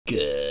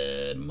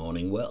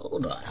morning,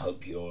 world. I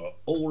hope you're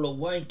all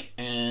awake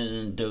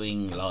and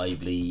doing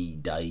lively,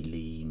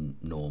 daily,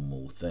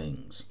 normal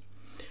things.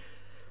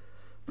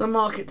 The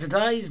market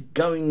today is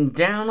going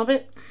down a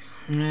bit.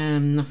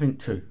 Nothing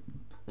too...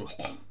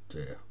 Oh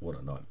dear, what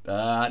a night.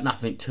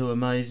 Nothing too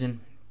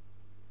amazing.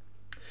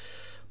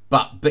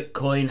 But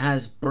Bitcoin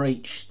has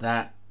breached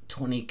that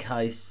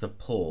 20k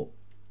support,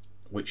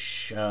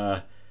 which...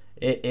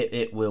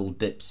 It will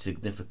dip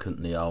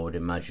significantly, I would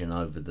imagine,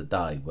 over the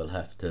day. We'll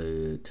have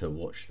to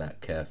watch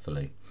that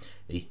carefully.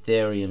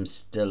 Ethereum's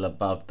still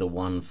above the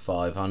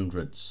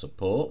 1,500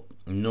 support.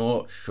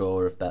 Not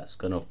sure if that's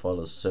going to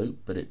follow suit,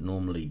 but it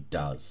normally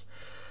does.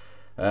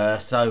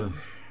 So,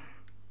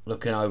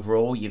 looking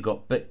overall, you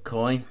got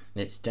Bitcoin.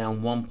 It's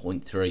down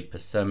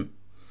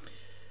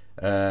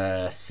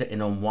 1.3%,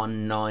 sitting on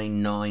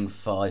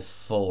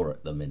 19954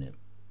 at the minute.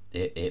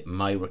 It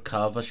may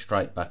recover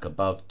straight back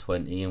above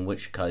 20, in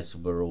which case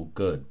we're all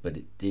good, but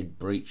it did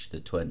breach the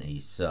 20,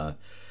 so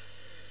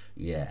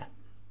yeah.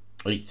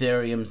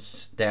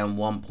 Ethereum's down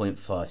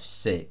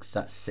 1.56,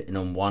 that's sitting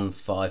on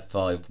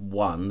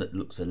 1551, that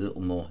looks a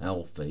little more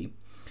healthy.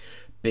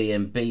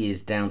 BNB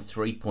is down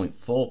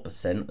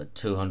 3.4% at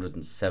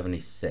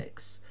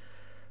 276.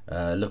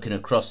 Looking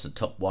across the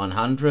top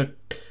 100,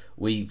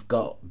 we've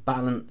got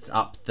Balance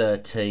up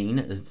 13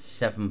 at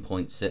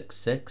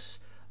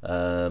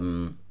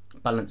 7.66.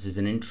 Balance is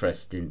an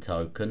interesting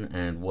token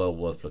and well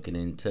worth looking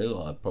into.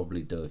 I'll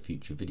probably do a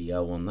future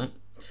video on that.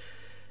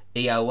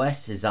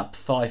 EOS is up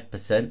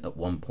 5% at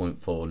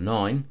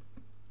 1.49.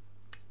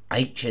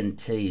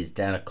 HNT is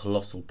down a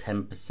colossal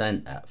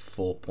 10% at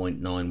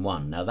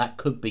 4.91. Now that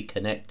could be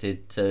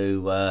connected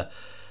to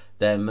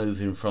they're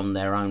moving from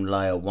their own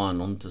layer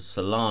 1 onto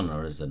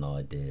Solana as an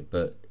idea,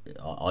 but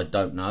I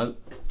don't know.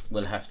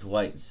 We'll have to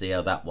wait and see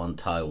how that one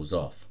tails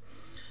off.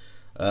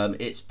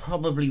 It's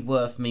probably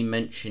worth me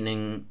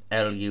mentioning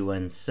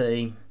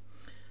LUNC.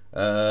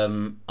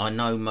 I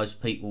know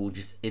most people will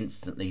just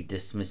instantly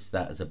dismiss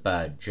that as a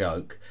bad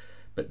joke,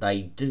 but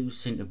they do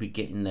seem to be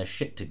getting their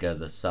shit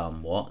together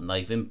somewhat, and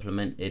they've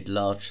implemented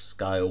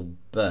large-scale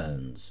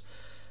burns.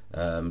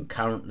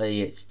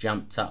 Currently it's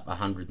jumped up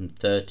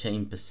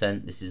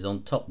 113%. This is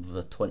on top of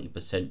a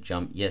 20%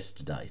 jump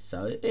yesterday,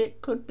 so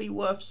it could be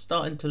worth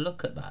starting to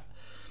look at that.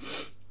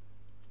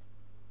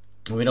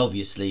 I mean,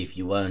 obviously, if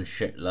you earn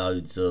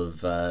shitloads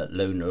of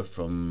Luna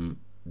from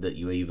that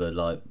you either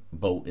like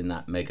bought in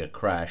that mega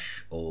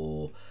crash,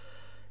 or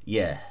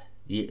yeah,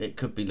 it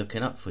could be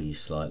looking up for you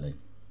slightly.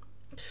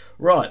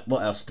 Right,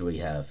 what else do we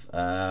have?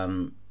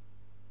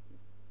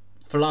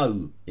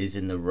 Flow is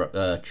in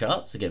the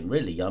charts again.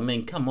 Really, I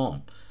mean, come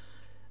on,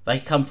 they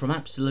come from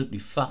absolutely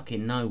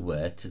fucking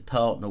nowhere to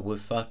partner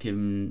with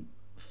fucking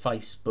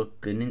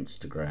Facebook and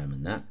Instagram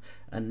and that,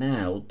 and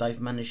now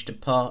they've managed to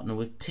partner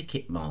with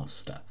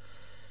Ticketmaster.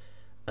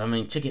 I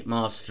mean,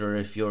 Ticketmaster,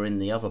 if you're in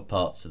the other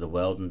parts of the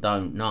world and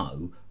don't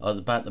know, are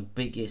about the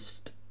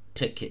biggest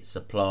ticket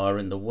supplier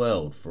in the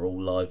world for all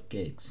live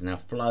gigs. Now,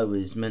 Flow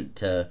is meant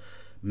to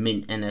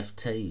mint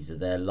NFTs of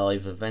their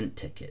live event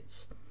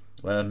tickets.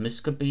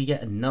 This could be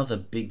yet another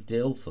big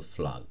deal for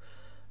Flow.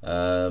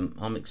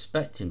 I'm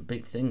expecting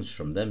big things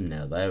from them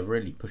now. They're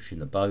really pushing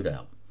the boat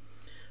out.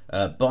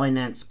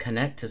 Binance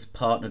Connect has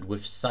partnered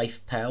with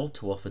SafePal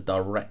to offer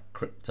direct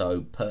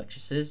crypto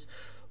purchases.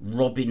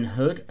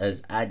 Robinhood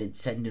has added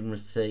send and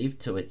receive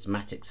to its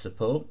Matic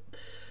support.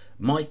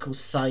 Michael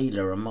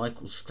Saylor and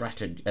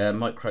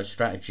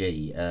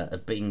MicroStrategy are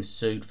being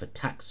sued for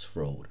tax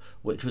fraud,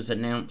 which was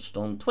announced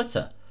on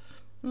Twitter.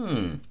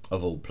 Of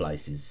all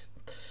places.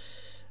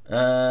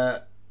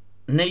 Neither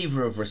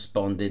have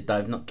responded.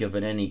 They've not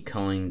given any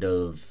kind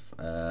of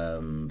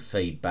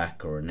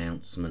feedback or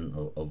announcement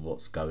of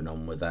what's going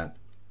on with that.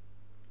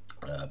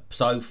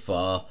 So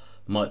far,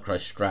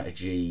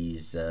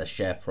 MicroStrategy's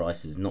share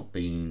price has not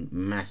been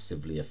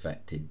massively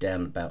affected,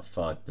 down about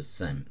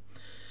 5%.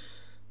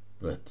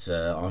 But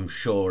I'm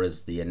sure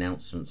as the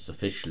announcements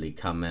officially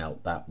come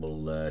out, that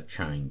will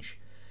change.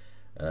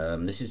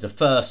 This is the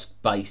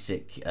first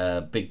basic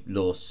big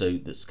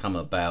lawsuit that's come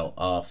about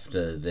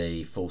after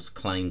the False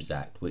Claims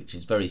Act, which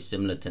is very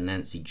similar to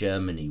Nazi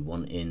Germany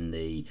wanting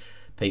the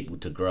people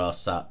to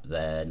grass up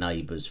their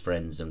neighbours,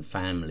 friends and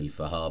family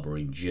for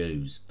harbouring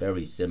Jews.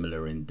 Very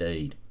similar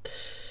indeed.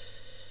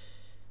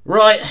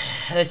 Right,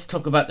 let's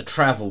talk about the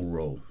travel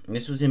rule.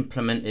 This was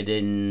implemented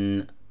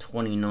in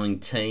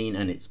 2019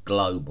 and it's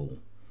global.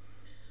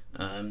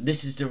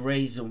 This is the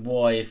reason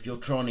why, if you're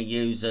trying to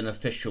use an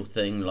official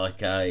thing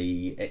like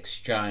a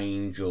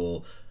exchange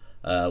or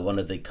one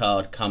of the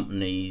card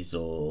companies,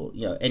 or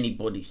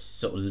anybody's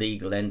sort of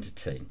legal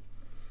entity,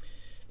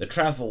 the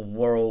travel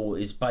rule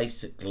is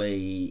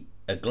basically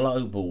a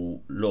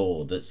global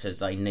law that says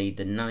they need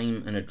the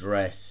name and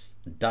address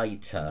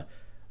data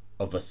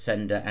of a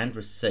sender and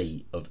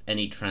receipt of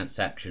any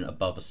transaction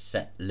above a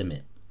set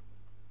limit.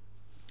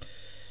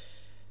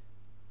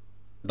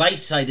 They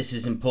say this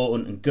is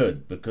important and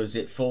good because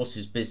it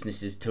forces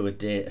businesses to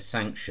adhere to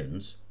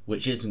sanctions,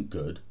 which isn't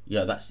good.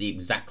 That's the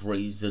exact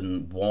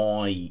reason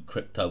why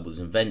crypto was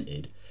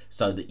invented,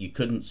 so that you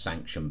couldn't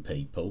sanction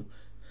people.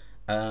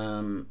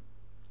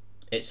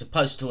 It's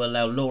supposed to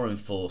allow law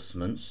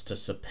enforcement to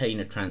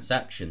subpoena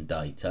transaction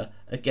data.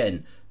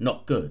 Again,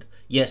 not good.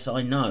 Yes,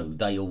 I know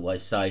they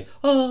always say,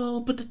 oh,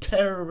 but the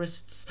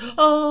terrorists,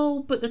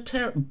 oh, but the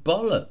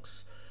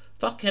bollocks.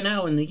 Fucking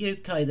hell, in the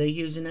UK they're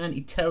using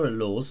anti-terror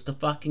laws to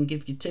fucking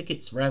give you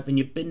tickets for having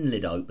your bin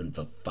lid open,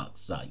 for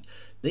fuck's sake.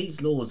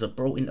 These laws are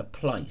brought into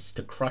place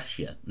to crush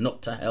you,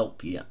 not to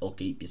help you or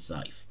keep you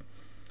safe.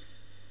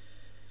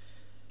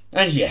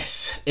 And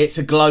yes, it's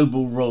a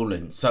global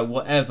ruling, so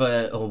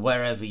whatever or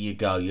wherever you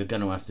go, you're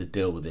going to have to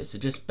deal with this. So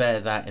just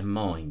bear that in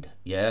mind,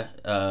 yeah?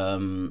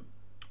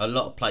 A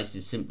lot of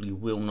places simply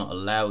will not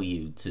allow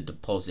you to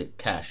deposit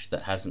cash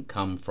that hasn't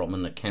come from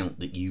an account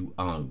that you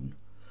own.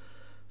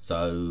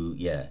 So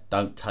yeah,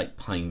 don't take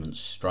payments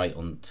straight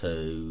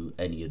onto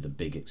any of the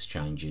big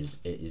exchanges.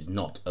 It is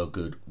not a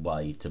good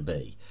way to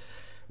be.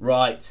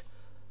 Right.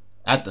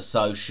 Add the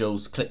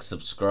socials, click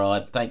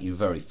subscribe. Thank you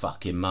very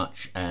fucking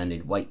much, and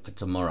wait for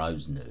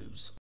tomorrow's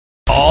news.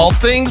 All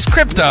things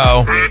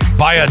crypto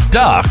by a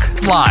duck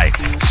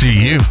life.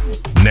 See you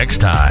next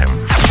time.